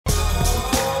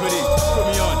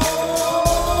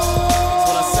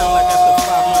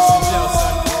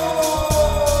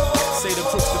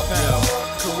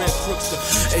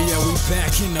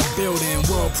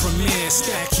premiere,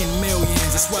 stacking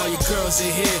millions. That's why your girls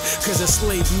are here, cause a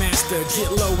slave master.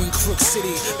 Get low in Crook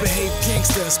City, behave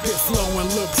gangster, spit flow and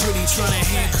look pretty. Tryna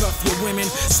handcuff your women,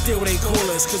 still they call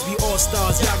us, cause we all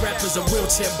stars. Y'all rappers are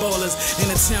wheelchair ballers. In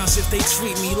the township they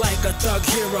treat me like a thug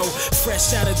hero.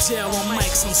 Fresh out of jail on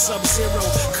mics, I'm sub-zero.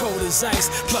 Cold as ice,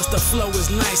 plus the flow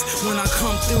is nice. When I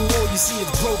come through, all you see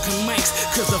is broken mics,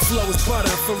 cause the flow is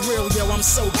butter. For real, yo, I'm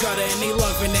so gutter, and they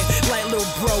loving it like Lil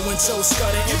Bro and Joe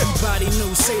Scudder. Everybody knew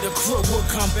Seida Crook would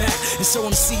come back and show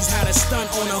MCs how to stunt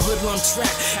on a Hoodlum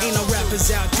track. Ain't no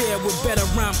rappers out there with better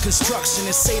rhyme construction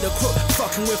than Seida Crook,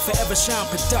 fucking with Forever Shine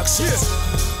Productions.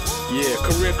 Yeah,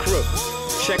 career Crook.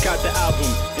 Check out the album.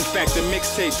 In fact, the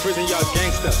mixtape Prison Yard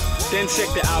Gangster. Then check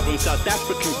the album South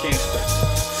African Gangster.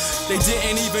 They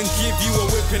didn't even give you a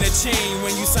whip and a chain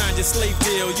when you signed your slave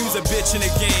deal. You's a bitch in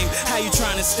the game. How you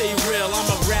trying to stay real? I'm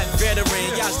a rap veteran.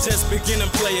 Y'all's just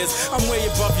beginning players. I'm way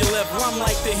above your level. I'm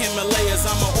like the Himalayas.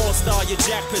 I'm an all-star. You're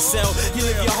Jack Purcell. You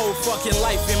live your whole fucking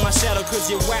life in my shadow cause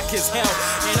you're whack as hell.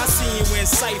 And I seen you in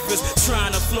ciphers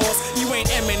trying to floss. You ain't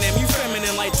Eminem. You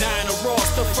feminine like Diana Ross.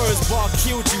 The first bar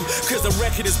killed you cause the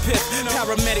record is piff.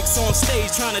 Paramedics on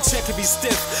stage trying to check if he's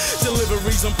stiff.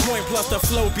 Deliveries on point plus the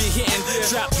flow be hitting.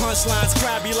 Drop punchlines,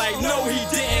 cry be like, no he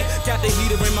didn't. Got the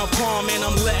heater in my palm and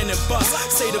I'm letting it bust.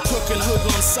 Say the Crook and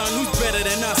Hoodlum, son, who's better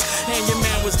than us? And your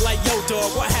man was like, yo dog,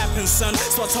 what happened son?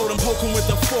 So I told him poke him with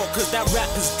the fork cause that rap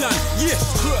is done. Yeah,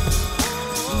 Crook.